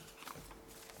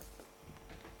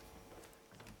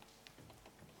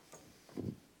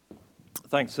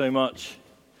Thanks so much.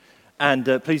 And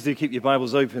please do keep your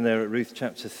Bibles open there at Ruth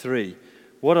chapter 3.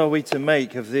 What are we to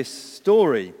make of this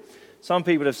story? Some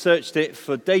people have searched it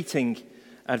for dating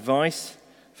advice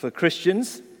for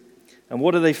Christians. And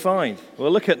what do they find?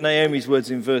 Well, look at Naomi's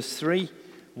words in verse 3.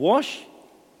 Wash.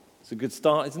 It's a good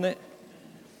start, isn't it?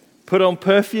 Put on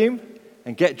perfume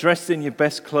and get dressed in your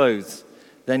best clothes.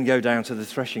 Then go down to the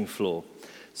threshing floor.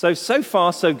 So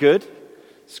far, so good.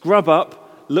 Scrub up.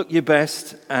 Look your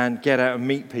best and get out and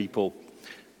meet people.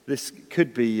 This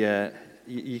could be,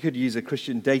 you could use a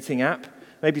Christian dating app.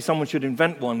 Maybe someone should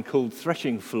invent one called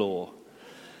Threshing Floor.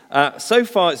 So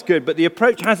far it's good, but the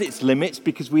approach has its limits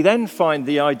because we then find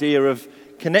the idea of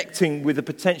connecting with a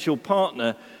potential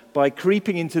partner by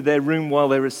creeping into their room while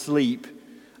they're asleep,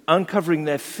 uncovering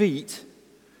their feet,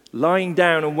 lying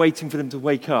down and waiting for them to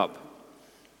wake up.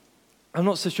 I'm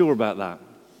not so sure about that.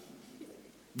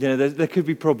 You know, there could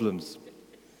be problems.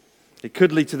 It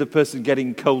could lead to the person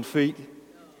getting cold feet.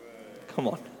 Come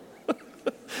on.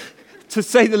 To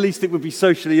say the least, it would be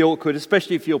socially awkward,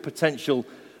 especially if your potential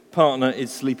partner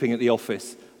is sleeping at the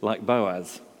office, like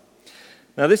Boaz.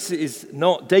 Now, this is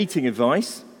not dating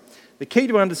advice. The key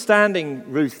to understanding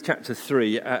Ruth chapter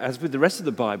 3, as with the rest of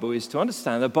the Bible, is to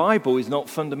understand the Bible is not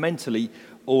fundamentally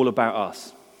all about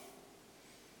us.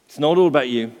 It's not all about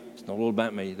you. It's not all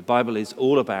about me. The Bible is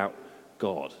all about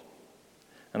God.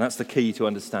 And that's the key to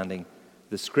understanding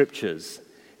the Scriptures.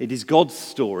 It is God's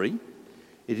story.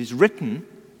 It is written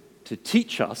to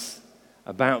teach us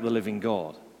about the living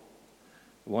God.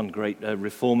 One great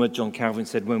reformer, John Calvin,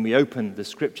 said, when we open the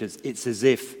Scriptures, it's as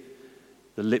if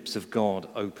the lips of God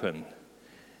open.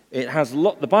 The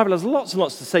Bible has lots and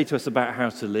lots to say to us about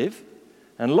how to live,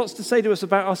 and lots to say to us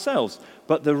about ourselves.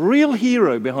 But the real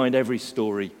hero behind every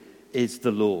story is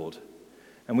the Lord.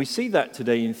 And we see that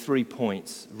today in 3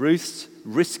 points. Ruth's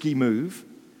risky move,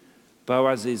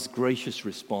 Boaz's gracious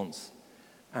response,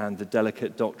 and the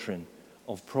delicate doctrine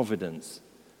of providence.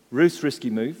 Ruth's risky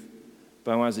move,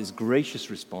 Boaz's gracious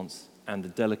response, and the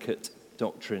delicate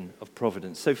doctrine of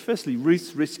providence. So firstly,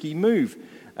 Ruth's risky move.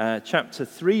 Chapter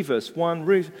 3, verse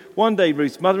 1. One day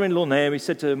Ruth's mother-in-law Naomi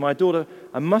said to her, "My daughter,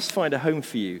 I must find a home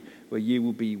for you where you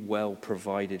will be well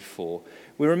provided for."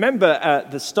 We remember at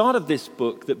the start of this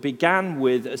book that began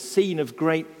with a scene of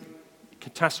great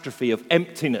catastrophe, of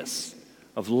emptiness,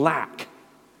 of lack,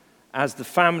 as the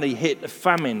family hit a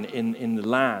famine in the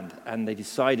land, and they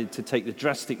decided to take the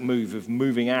drastic move of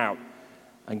moving out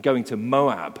and going to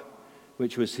Moab,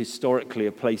 which was historically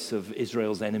a place of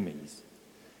Israel's enemies.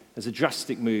 As a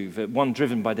drastic move, one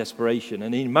driven by desperation.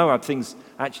 And in Moab, things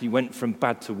actually went from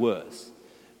bad to worse.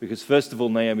 Because first of all,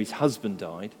 Naomi's husband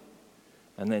died.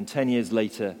 And then 10 years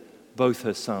later, both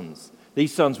her sons.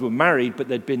 These sons were married, but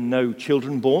there'd been no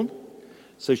children born.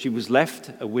 So she was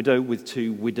left a widow with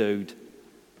 2 widowed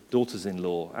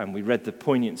daughters-in-law. And we read the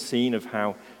poignant scene of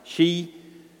how she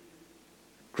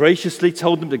graciously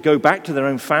told them to go back to their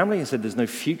own family and said, "There's no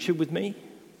future with me."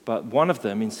 But one of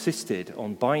them insisted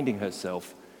on binding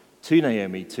herself to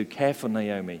Naomi, to care for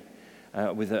Naomi,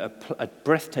 with a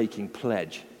breathtaking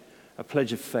pledge, a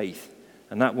pledge of faith.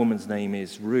 And that woman's name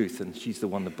is Ruth, and she's the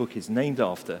one the book is named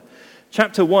after.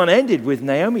 Chapter 1 ended with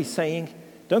Naomi saying,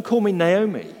 "Don't call me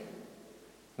Naomi."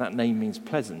 That name means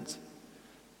pleasant.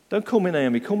 "Don't call me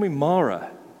Naomi, call me Mara,"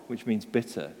 which means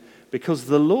bitter. "Because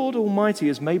the Lord Almighty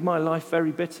has made my life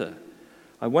very bitter.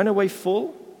 I went away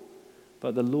full,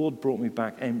 but the Lord brought me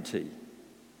back empty.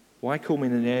 Why call me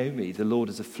Naomi? The Lord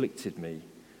has afflicted me.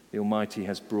 The Almighty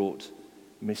has brought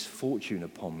misfortune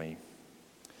upon me."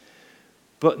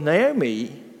 But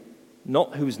Naomi,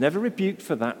 who was never rebuked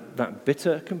for that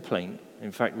bitter complaint,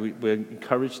 in fact, we're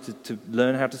encouraged to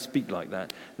learn how to speak like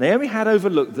that. Naomi had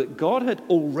overlooked that God had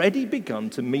already begun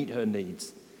to meet her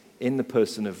needs in the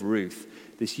person of Ruth,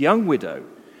 this young widow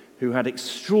who had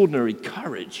extraordinary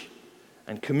courage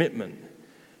and commitment,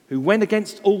 who went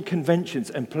against all conventions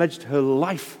and pledged her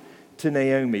life to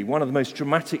Naomi, one of the most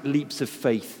dramatic leaps of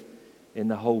faith in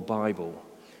the whole Bible.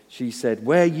 She said,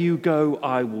 "Where you go,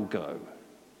 I will go.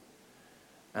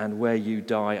 And where you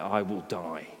die, I will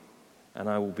die. And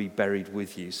I will be buried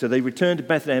with you." So they returned to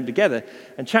Bethlehem together.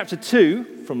 And chapter 2,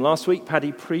 from last week,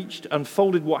 Paddy preached,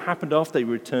 unfolded what happened after they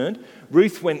returned.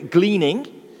 Ruth went gleaning,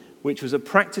 which was a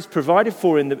practice provided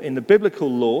for in the biblical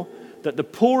law, that the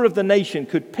poor of the nation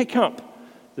could pick up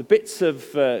the bits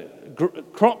of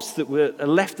crops that were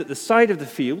left at the side of the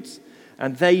fields,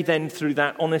 and they then, through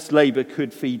that honest labor,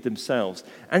 could feed themselves.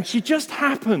 And she just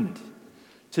happened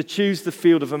to choose the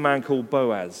field of a man called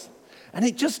Boaz. And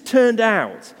it just turned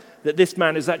out that this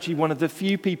man is actually one of the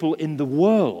few people in the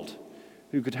world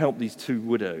who could help these 2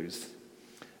 widows.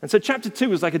 And so chapter 2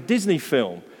 was like a Disney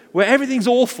film where everything's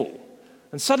awful.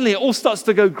 And suddenly it all starts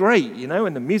to go great,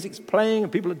 and the music's playing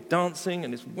and people are dancing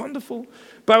and it's wonderful.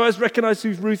 Boaz recognized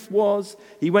who Ruth was.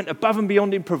 He went above and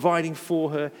beyond in providing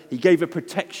for her. He gave her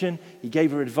protection. He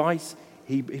gave her advice.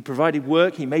 He provided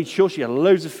work. He made sure she had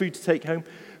loads of food to take home.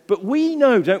 But we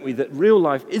know, don't we, that real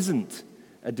life isn't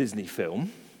a Disney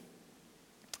film.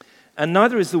 And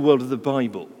neither is the world of the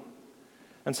Bible.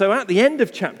 And so at the end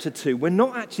of chapter 2, we're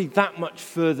not actually that much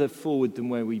further forward than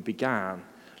where we began.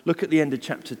 Look at the end of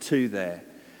chapter 2 there.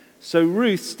 So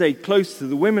Ruth stayed close to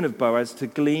the women of Boaz to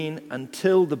glean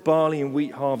until the barley and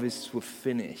wheat harvests were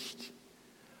finished.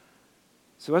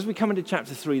 So as we come into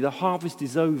chapter 3, the harvest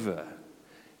is over.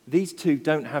 These two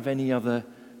don't have any other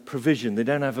provision. They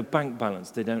don't have a bank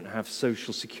balance. They don't have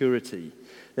social security.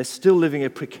 They're still living a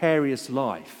precarious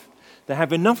life. They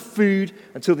have enough food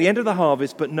until the end of the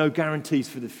harvest, but no guarantees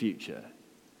for the future.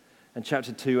 And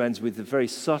chapter 2 ends with a very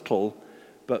subtle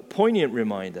but poignant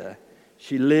reminder.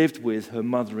 She lived with her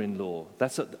mother-in-law.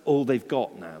 That's all they've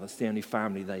got now. That's the only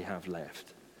family they have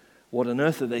left. What on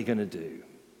earth are they going to do?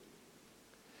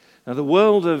 Now, the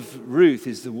world of Ruth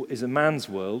is a man's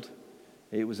world.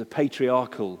 It was a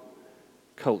patriarchal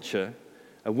culture.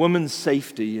 A woman's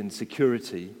safety and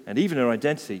security, and even her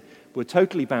identity, were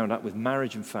totally bound up with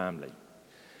marriage and family.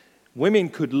 Women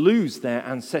could lose their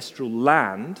ancestral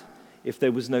land if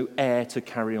there was no heir to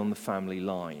carry on the family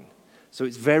line. So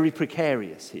it's very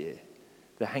precarious here.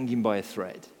 They're hanging by a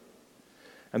thread.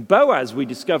 And Boaz, we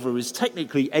discover, is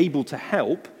technically able to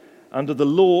help under the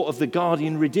law of the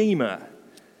guardian redeemer.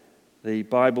 The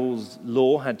Bible's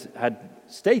law had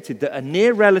stated that a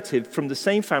near relative from the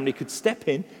same family could step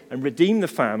in and redeem the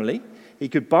family. He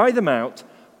could buy them out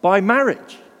by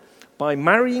marriage. By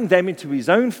marrying them into his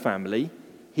own family,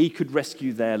 he could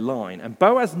rescue their line. And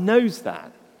Boaz knows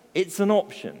that. It's an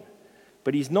option.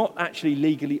 But he's not actually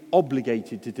legally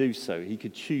obligated to do so. He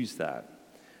could choose that.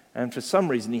 And for some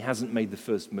reason, he hasn't made the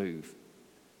first move.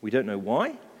 We don't know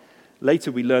why.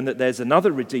 Later, we learn that there's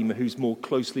another redeemer who's more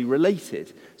closely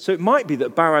related. So it might be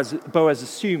that Boaz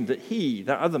assumed that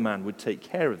that other man, would take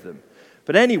care of them.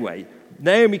 But anyway,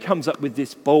 Naomi comes up with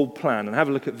this bold plan. And have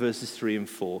a look at verses 3 and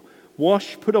 4.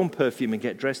 Wash, put on perfume, and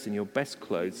get dressed in your best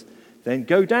clothes. Then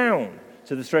go down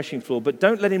to the threshing floor, but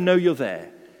don't let him know you're there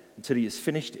until he has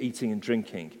finished eating and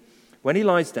drinking. When he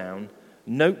lies down,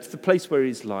 note the place where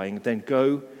he's lying, then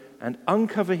go and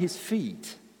uncover his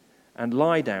feet and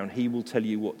lie down. He will tell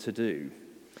you what to do.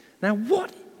 Now,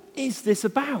 what is this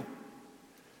about?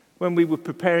 When we were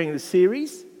preparing the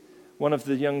series, one of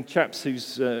the young chaps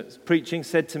who's preaching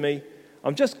said to me,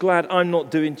 I'm just glad I'm not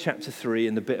doing chapter 3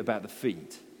 and the bit about the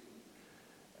feet.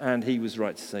 And he was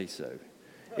right to say so.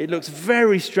 It looks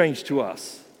very strange to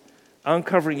us,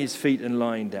 uncovering his feet and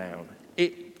lying down.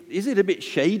 Is it a bit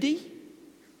shady?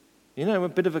 A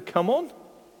bit of a come on?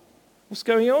 What's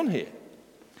going on here?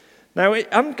 Now,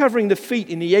 uncovering the feet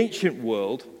in the ancient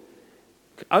world,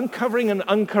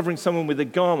 uncovering someone with a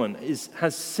garment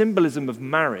has symbolism of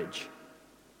marriage.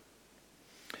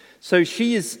 So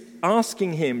she is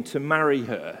asking him to marry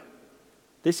her.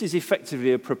 This is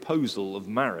effectively a proposal of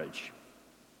marriage.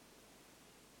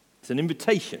 It's an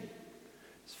invitation.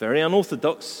 It's very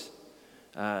unorthodox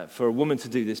for a woman to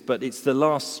do this, but it's the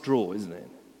last straw, isn't it?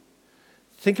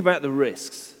 Think about the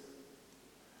risks.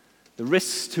 The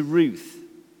risks to Ruth.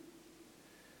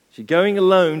 She's going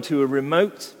alone to a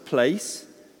remote place,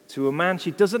 to a man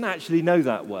she doesn't actually know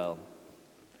that well.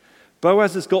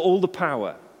 Boaz has got all the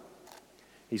power.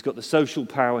 He's got the social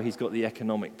power, he's got the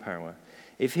economic power.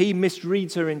 If he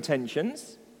misreads her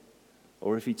intentions,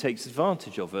 or if he takes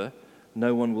advantage of her,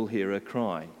 no one will hear her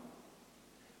cry.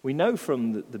 We know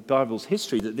from the Bible's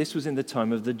history that this was in the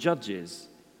time of the judges,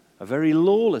 a very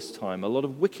lawless time, a lot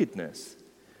of wickedness.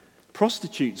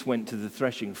 Prostitutes went to the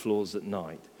threshing floors at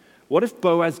night. What if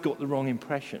Boaz got the wrong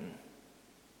impression?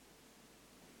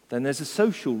 Then there's a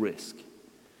social risk.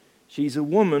 She's a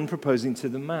woman proposing to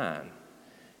the man.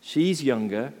 She's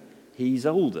younger, he's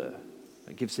older.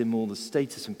 That gives him all the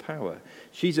status and power.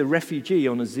 She's a refugee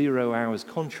on a 0 hours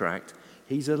contract.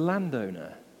 He's a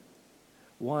landowner.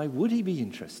 Why would he be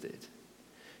interested?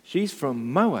 She's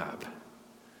from Moab,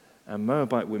 and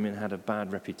Moabite women had a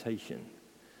bad reputation.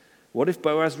 What if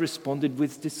Boaz responded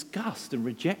with disgust and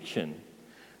rejection?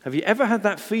 Have you ever had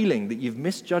that feeling that you've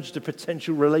misjudged a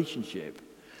potential relationship,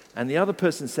 and the other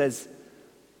person says,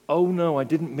 oh no, I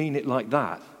didn't mean it like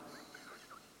that?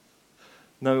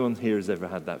 No one here has ever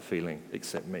had that feeling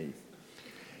except me.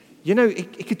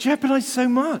 It could jeopardize so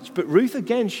much, but Ruth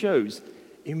again shows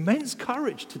immense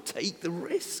courage to take the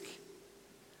risk.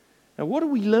 Now, what are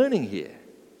we learning here?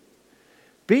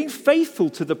 Being faithful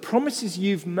to the promises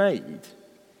you've made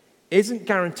isn't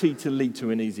guaranteed to lead to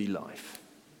an easy life.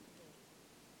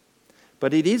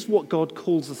 but it is what God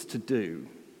calls us to do.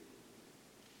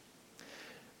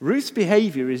 Ruth's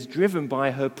behavior is driven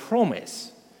by her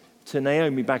promise to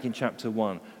Naomi back in chapter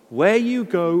 1. Where you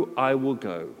go, I will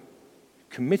go.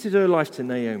 Committed her life to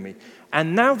Naomi.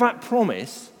 And now that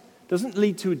promise doesn't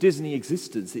lead to a Disney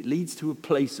existence. It leads to a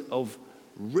place of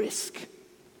risk.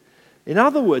 In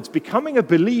other words, becoming a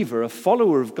believer, a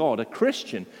follower of God, a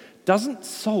Christian, doesn't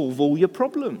solve all your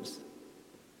problems.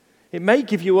 It may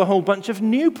give you a whole bunch of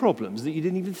new problems that you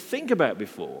didn't even think about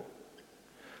before.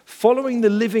 Following the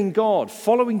living God,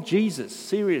 following Jesus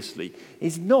seriously,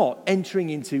 is not entering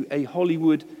into a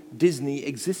Hollywood Disney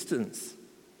existence.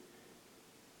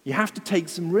 You have to take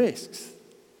some risks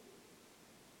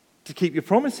to keep your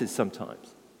promises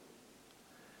sometimes.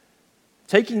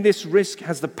 Taking this risk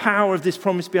has the power of this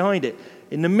promise behind it.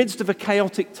 In the midst of a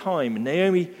chaotic time,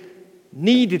 Naomi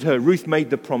needed her. Ruth made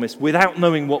the promise without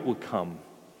knowing what would come.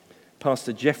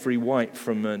 Pastor Jeffrey White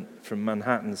from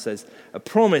Manhattan says, a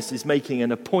promise is making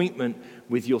an appointment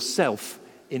with yourself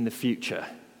in the future.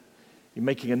 You're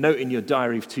making a note in your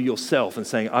diary to yourself and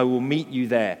saying, I will meet you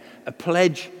there. A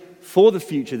pledge for the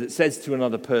future that says to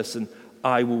another person,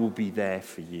 I will be there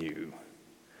for you.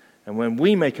 And when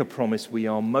we make a promise, we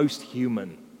are most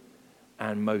human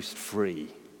and most free.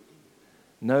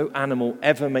 No animal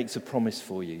ever makes a promise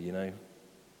for you, you know.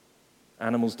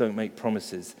 Animals don't make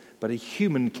promises, but a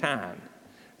human can,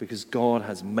 because God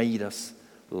has made us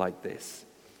like this.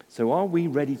 So are we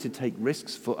ready to take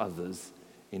risks for others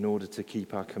in order to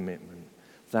keep our commitment?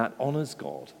 That honors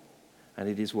God, and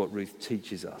it is what Ruth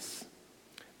teaches us.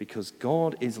 Because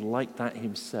God is like that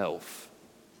himself.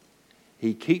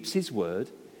 He keeps his word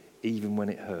even when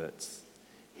it hurts.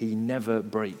 He never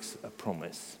breaks a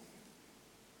promise.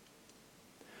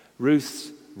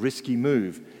 Ruth's risky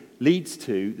move leads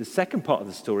to the second part of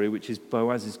the story, which is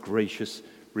Boaz's gracious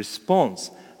response.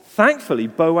 Thankfully,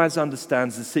 Boaz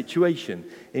understands the situation.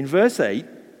 In verse 8,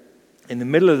 in the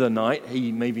middle of the night,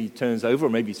 he maybe turns over, or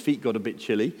maybe his feet got a bit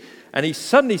chilly, and he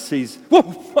suddenly sees, whoa,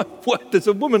 what? There's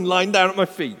a woman lying down at my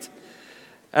feet.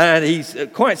 And he's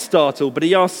quite startled, but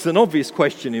he asks an obvious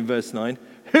question in verse 9,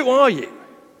 who are you?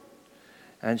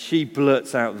 And she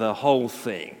blurts out the whole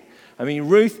thing. I mean,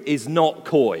 Ruth is not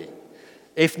coy.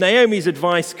 If Naomi's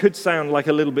advice could sound like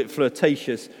a little bit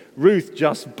flirtatious, Ruth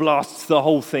just blasts the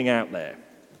whole thing out there.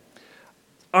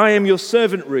 I am your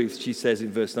servant, Ruth, she says in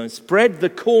verse 9. Spread the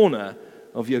corner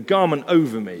of your garment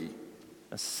over me,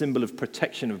 a symbol of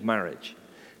protection of marriage,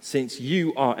 since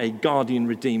you are a guardian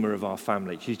redeemer of our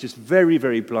family. She's just very,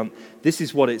 very blunt. This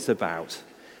is what it's about.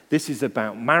 This is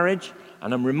about marriage,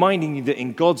 and I'm reminding you that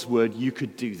in God's word, you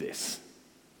could do this.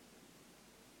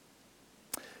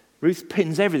 Ruth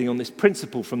pins everything on this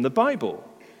principle from the Bible.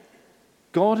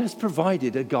 God has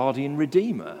provided a guardian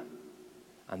redeemer,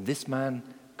 and this man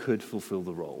could fulfill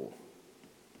the role.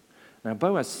 Now,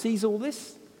 Boaz sees all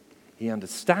this, he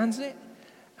understands it,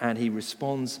 and he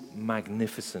responds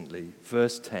magnificently.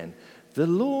 Verse 10, the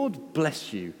Lord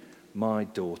bless you, my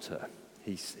daughter,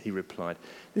 he replied.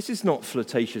 This is not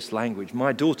flirtatious language.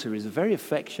 My daughter is a very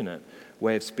affectionate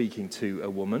way of speaking to a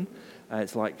woman.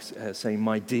 It's like saying,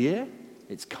 my dear.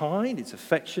 It's kind, it's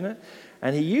affectionate.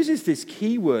 And he uses this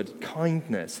key word,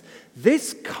 kindness.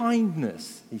 This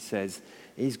kindness, he says,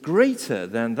 is greater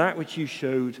than that which you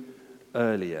showed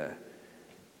earlier.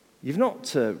 You've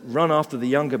not run after the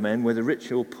younger men, whether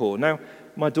rich or poor. Now,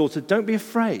 my daughter, don't be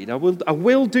afraid. I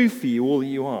will do for you all that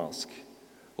you ask.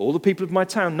 All the people of my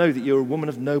town know that you're a woman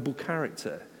of noble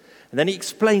character. And then he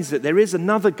explains that there is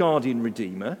another guardian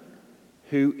redeemer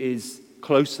who is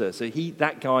closer. So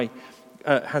that guy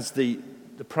has the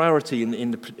priority in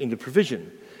the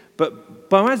provision. But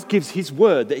Boaz gives his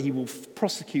word that he will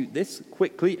prosecute this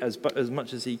quickly as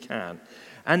much as he can.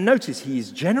 And notice he is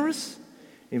generous.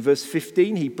 In verse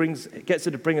 15, he gets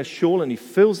her to bring a shawl and he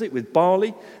fills it with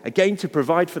barley, again to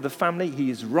provide for the family.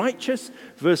 He is righteous.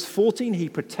 Verse 14, he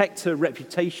protects her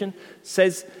reputation,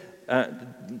 says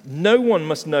no one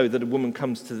must know that a woman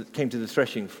came to the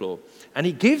threshing floor. And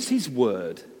he gives his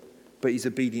word, but he's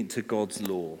obedient to God's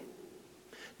law.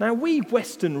 Now, we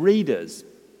Western readers,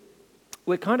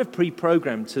 we're kind of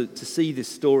pre-programmed to see this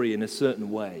story in a certain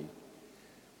way.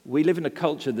 We live in a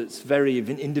culture that's very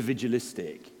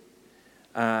individualistic.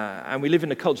 And we live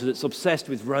in a culture that's obsessed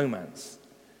with romance.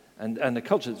 And a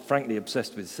culture that's frankly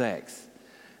obsessed with sex.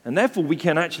 And therefore, we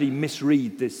can actually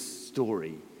misread this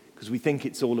story because we think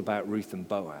it's all about Ruth and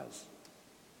Boaz.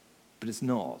 But it's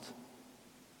not.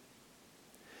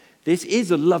 This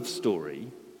is a love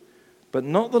story, but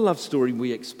not the love story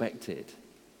we expected.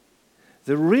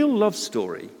 The real love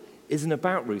story isn't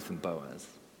about Ruth and Boaz.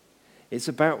 It's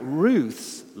about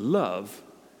Ruth's love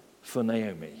for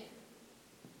Naomi.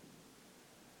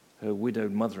 her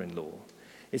widowed mother-in-law.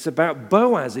 It's about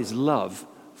Boaz's love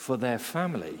for their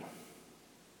family,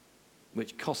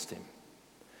 which cost him.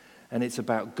 And it's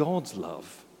about God's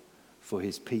love for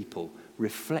his people,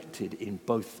 reflected in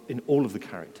all of the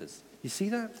characters. You see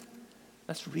that?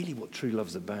 That's really what true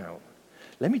love's about.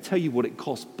 Let me tell you what it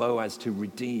cost Boaz to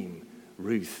redeem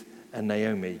Ruth and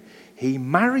Naomi. He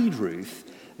married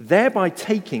Ruth, thereby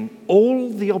taking all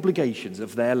the obligations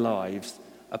of their lives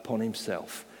upon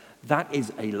himself. That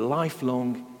is a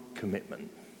lifelong commitment.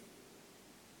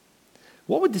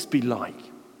 What would this be like?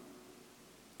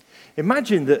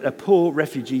 Imagine that a poor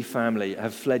refugee family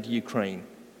have fled Ukraine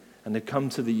and they've come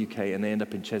to the UK and they end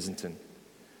up in Chesington.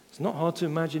 It's not hard to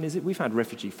imagine, is it? We've had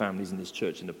refugee families in this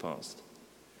church in the past.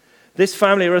 This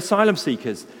family are asylum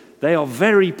seekers. They are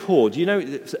very poor. Do you know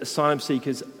asylum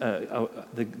seekers,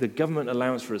 the government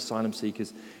allowance for asylum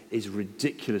seekers is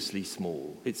ridiculously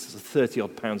small. It's 30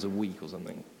 odd pounds a week or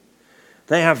something.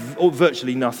 They have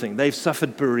virtually nothing. They've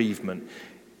suffered bereavement.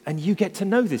 And you get to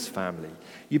know this family.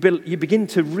 You begin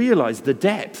to realize the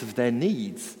depth of their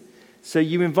needs. So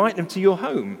you invite them to your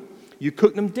home. You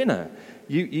cook them dinner.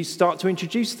 You start to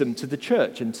introduce them to the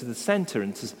church and to the center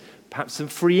and to perhaps some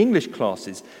free English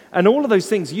classes. And all of those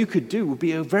things you could do would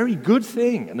be a very good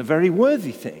thing and a very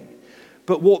worthy thing.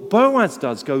 But what Boaz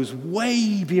does goes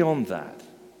way beyond that.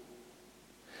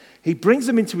 He brings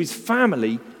them into his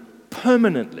family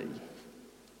permanently.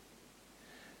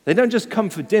 They don't just come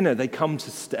for dinner, they come to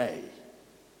stay.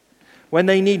 When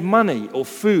they need money or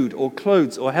food or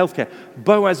clothes or healthcare,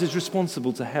 Boaz is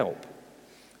responsible to help.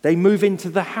 They move into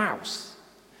the house.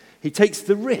 He takes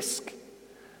the risk,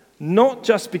 not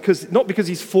because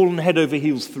he's fallen head over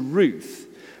heels for Ruth,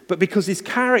 but because his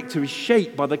character is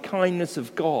shaped by the kindness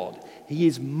of God. He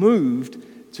is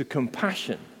moved to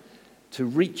compassion to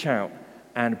reach out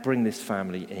and bring this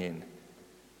family in.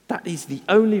 That is the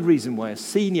only reason why a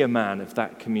senior man of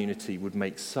that community would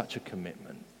make such a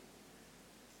commitment.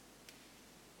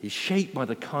 He's shaped by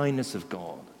the kindness of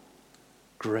God,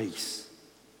 grace.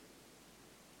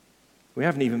 We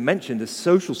haven't even mentioned the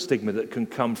social stigma that can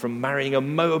come from marrying a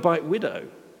Moabite widow.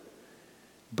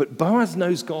 But Boaz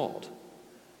knows God,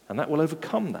 and that will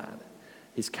overcome that.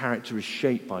 His character is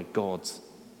shaped by God's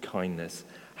kindness.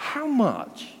 How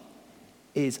much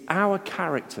is our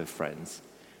character, friends,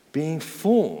 being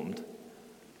formed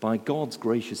by God's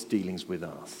gracious dealings with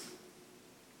us?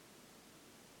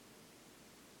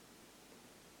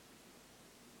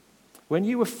 When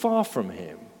you were far from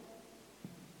him,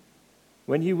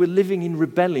 when you were living in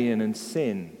rebellion and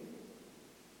sin,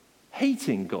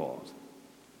 hating God,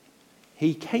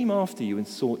 he came after you and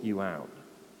sought you out.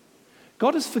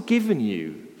 God has forgiven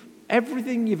you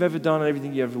everything you've ever done and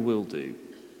everything you ever will do.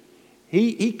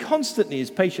 He constantly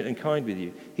is patient and kind with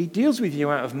you. He deals with you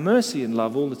out of mercy and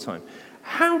love all the time.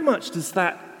 How much does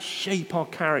that shape our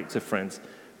character, friends?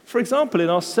 For example, in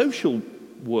our social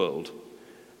world,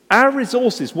 our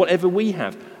resources, whatever we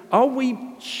have, are we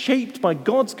shaped by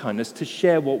God's kindness to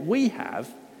share what we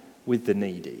have with the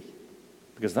needy?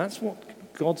 Because that's what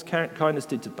God's kindness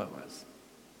did to Boaz.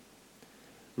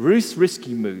 Ruth's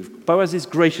risky move, Boaz's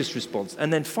gracious response,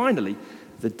 and then finally,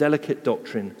 the delicate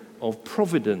doctrine of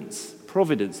providence.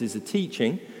 Providence is a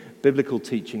teaching, biblical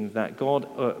teaching, that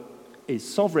God is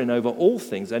sovereign over all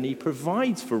things and he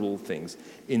provides for all things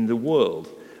in the world.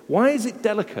 Why is it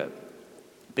delicate?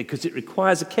 Because it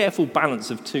requires a careful balance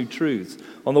of two truths.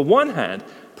 On the one hand,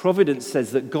 providence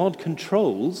says that God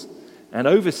controls and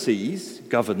oversees,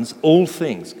 governs all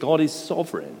things. God is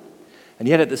sovereign. And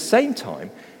yet at the same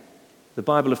time, the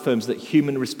Bible affirms that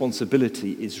human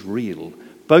responsibility is real.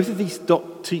 Both of these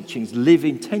teachings live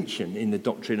in tension in the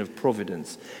doctrine of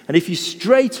providence. And if you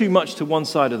stray too much to one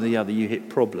side or the other, you hit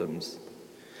problems.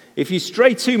 If you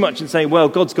stray too much and say, well,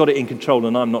 God's got it in control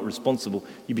and I'm not responsible,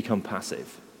 you become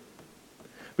passive.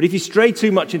 But if you stray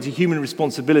too much into human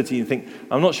responsibility and think,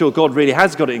 I'm not sure God really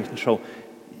has got it in control,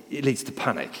 it leads to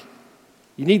panic.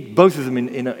 You need both of them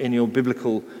in your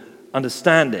biblical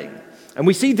understanding. And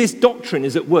we see this doctrine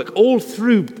is at work all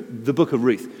through the book of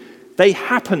Ruth. They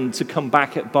happen to come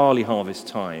back at barley harvest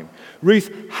time.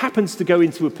 Ruth happens to go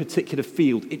into a particular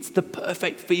field. It's the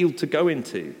perfect field to go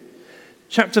into.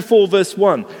 Chapter 4, verse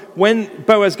 1. When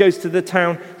Boaz goes to the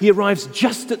town, he arrives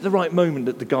just at the right moment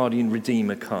that the guardian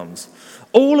redeemer comes.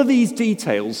 All of these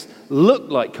details look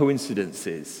like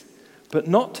coincidences, but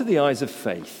not to the eyes of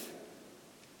faith.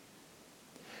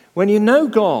 When you know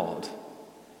God,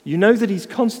 you know that he's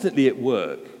constantly at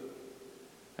work,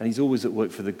 and he's always at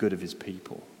work for the good of his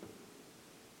people.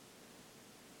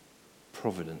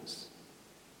 Providence.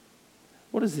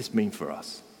 What does this mean for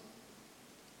us?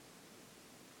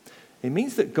 It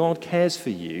means that God cares for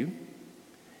you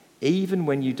even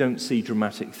when you don't see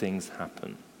dramatic things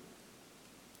happen.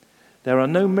 There are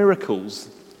no miracles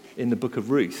in the book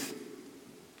of Ruth.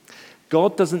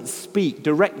 God doesn't speak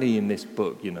directly in this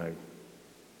book, you know.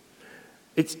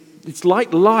 It's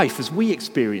like life as we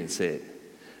experience it.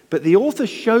 But the author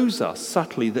shows us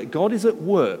subtly that God is at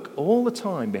work all the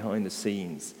time behind the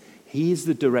scenes. He is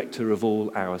the director of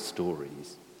all our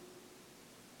stories.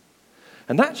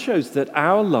 And that shows that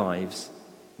our lives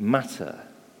matter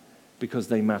because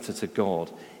they matter to God,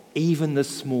 even the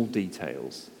small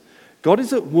details. God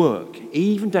is at work,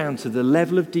 even down to the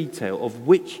level of detail of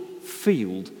which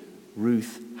field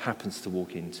Ruth happens to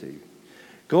walk into.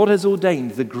 God has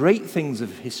ordained the great things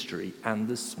of history and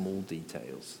the small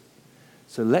details.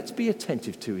 So let's be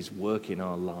attentive to his work in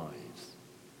our lives.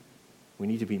 We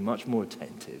need to be much more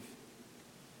attentive.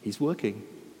 He's working.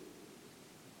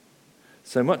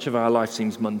 So much of our life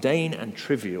seems mundane and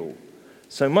trivial.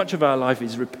 So much of our life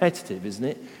is repetitive, isn't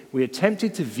it? We are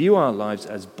tempted to view our lives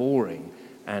as boring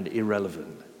and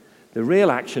irrelevant. The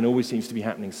real action always seems to be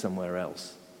happening somewhere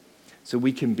else. So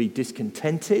we can be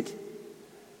discontented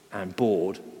and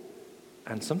bored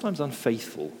and sometimes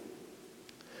unfaithful.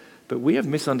 But we have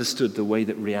misunderstood the way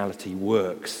that reality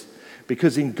works.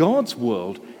 Because in God's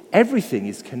world, everything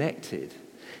is connected.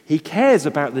 He cares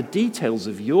about the details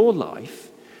of your life,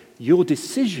 your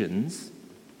decisions,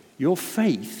 your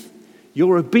faith,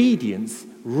 your obedience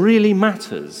really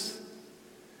matters.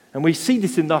 And we see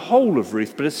this in the whole of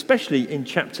Ruth, but especially in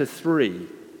chapter 3.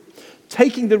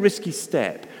 Taking the risky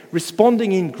step,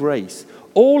 responding in grace,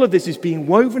 all of this is being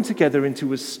woven together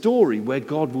into a story where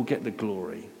God will get the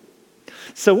glory.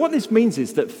 So what this means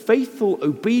is that faithful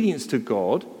obedience to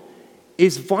God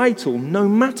is vital no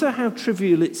matter how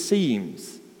trivial it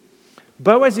seems.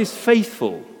 Boaz is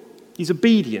faithful. He's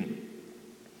obedient.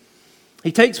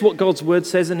 He takes what God's word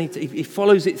says and he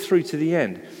follows it through to the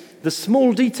end. The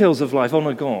small details of life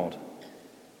honor God.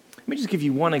 Let me just give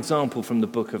you one example from the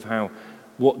book of how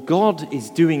what God is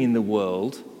doing in the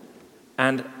world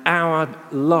and our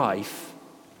life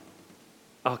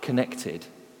are connected.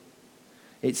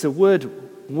 It's the word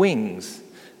wings.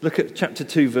 Look at chapter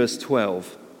 2, verse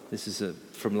 12. This is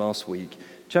from last week.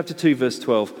 Chapter 2, verse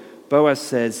 12. Boaz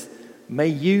says, "May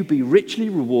you be richly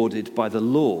rewarded by the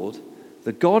Lord,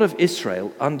 the God of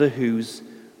Israel, under whose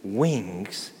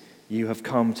wings you have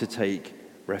come to take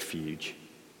refuge."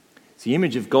 It's the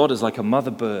image of God as like a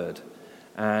mother bird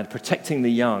and protecting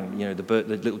the young. You know,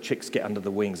 the little chicks get under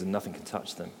the wings and nothing can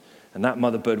touch them. And that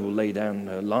mother bird will lay down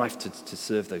her life to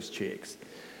serve those chicks.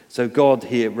 So God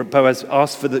here, Boaz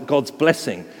asks for God's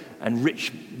blessing and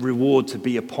rich reward to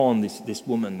be upon this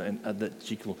woman and that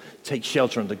she will take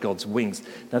shelter under God's wings.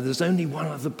 Now there's only one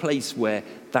other place where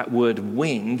that word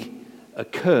wing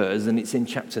occurs, and it's in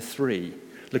chapter 3.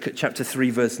 Look at chapter 3,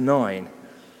 verse 9.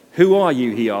 "Who are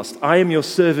you?" he asked. "I am your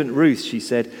servant Ruth," she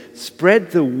said.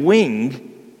 "Spread the wing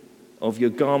of your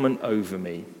garment over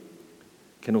me."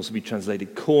 Can also be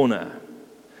translated corner.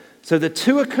 So the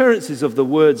two occurrences of the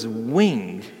words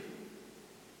wing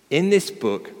in this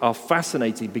book are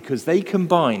fascinating because they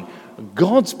combine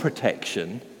God's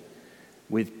protection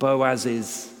with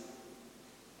Boaz's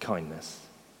kindness.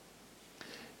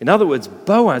 In other words,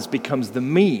 Boaz becomes the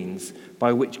means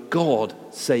by which God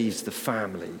saves the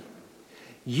family.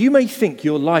 You may think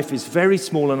your life is very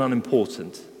small and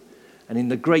unimportant, and in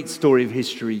the great story of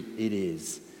history, it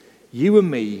is. You and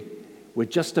me, we're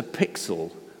just a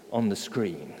pixel on the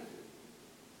screen.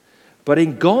 But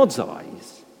in God's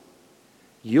eyes,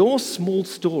 your small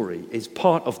story is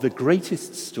part of the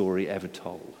greatest story ever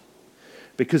told.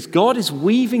 Because God is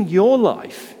weaving your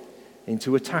life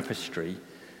into a tapestry,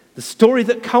 the story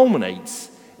that culminates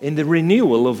in the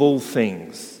renewal of all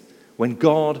things, when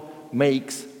God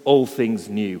makes all things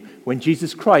new, when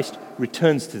Jesus Christ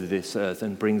returns to this earth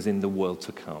and brings in the world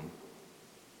to come.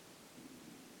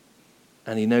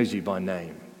 And he knows you by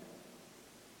name.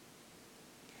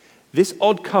 This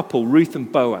odd couple, Ruth and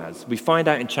Boaz, we find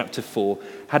out in chapter 4,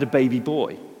 had a baby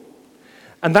boy.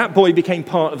 And that boy became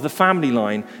part of the family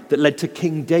line that led to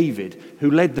King David, who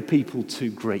led the people to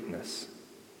greatness.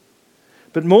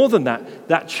 But more than that,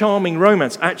 that charming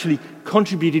romance actually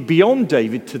contributed beyond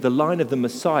David to the line of the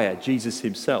Messiah, Jesus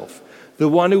himself, the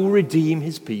one who will redeem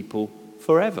his people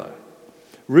forever.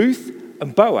 Ruth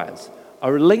and Boaz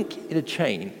are a link in a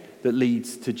chain that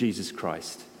leads to Jesus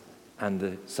Christ and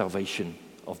the salvation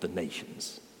of the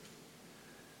nations.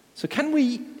 So can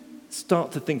we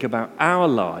start to think about our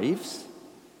lives,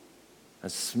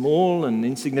 as small and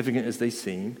insignificant as they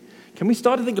seem? Can we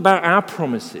start to think about our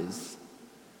promises,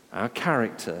 our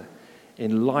character,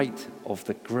 in light of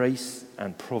the grace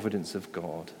and providence of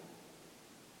God?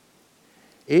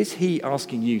 Is he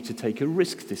asking you to take a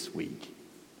risk this week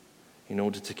in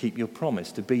order to keep your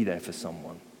promise to be there for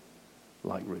someone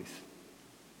like Ruth?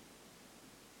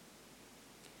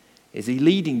 Is he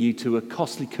leading you to a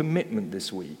costly commitment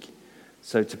this week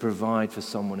so to provide for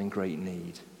someone in great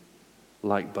need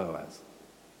like Boaz?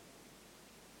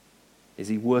 Is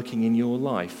he working in your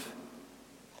life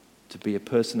to be a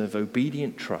person of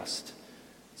obedient trust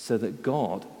so that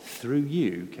God, through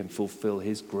you, can fulfill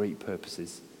his great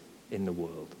purposes in the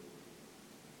world?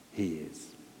 He is.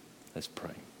 Let's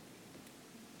pray.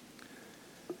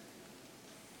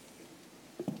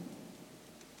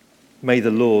 May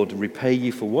the Lord repay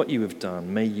you for what you have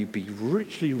done. May you be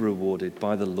richly rewarded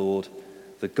by the Lord,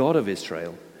 the God of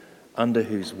Israel, under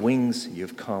whose wings you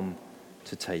have come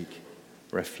to take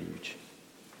refuge.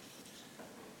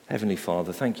 Heavenly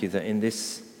Father, thank you that in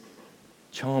this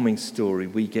charming story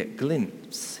we get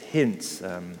glimpses, hints,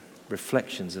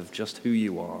 reflections of just who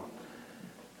you are,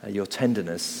 your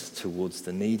tenderness towards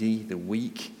the needy, the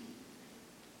weak,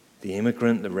 the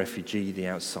immigrant, the refugee, the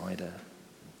outsider.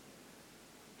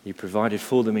 You provided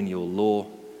for them in your law,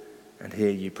 and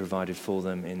here you provided for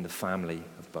them in the family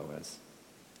of Boaz.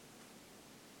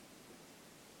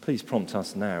 Please prompt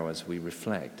us now as we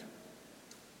reflect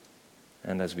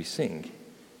and as we sing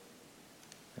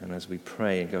and as we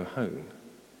pray and go home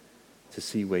to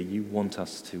see where you want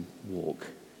us to walk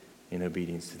in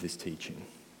obedience to this teaching.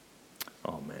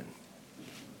 Amen.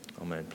 Amen.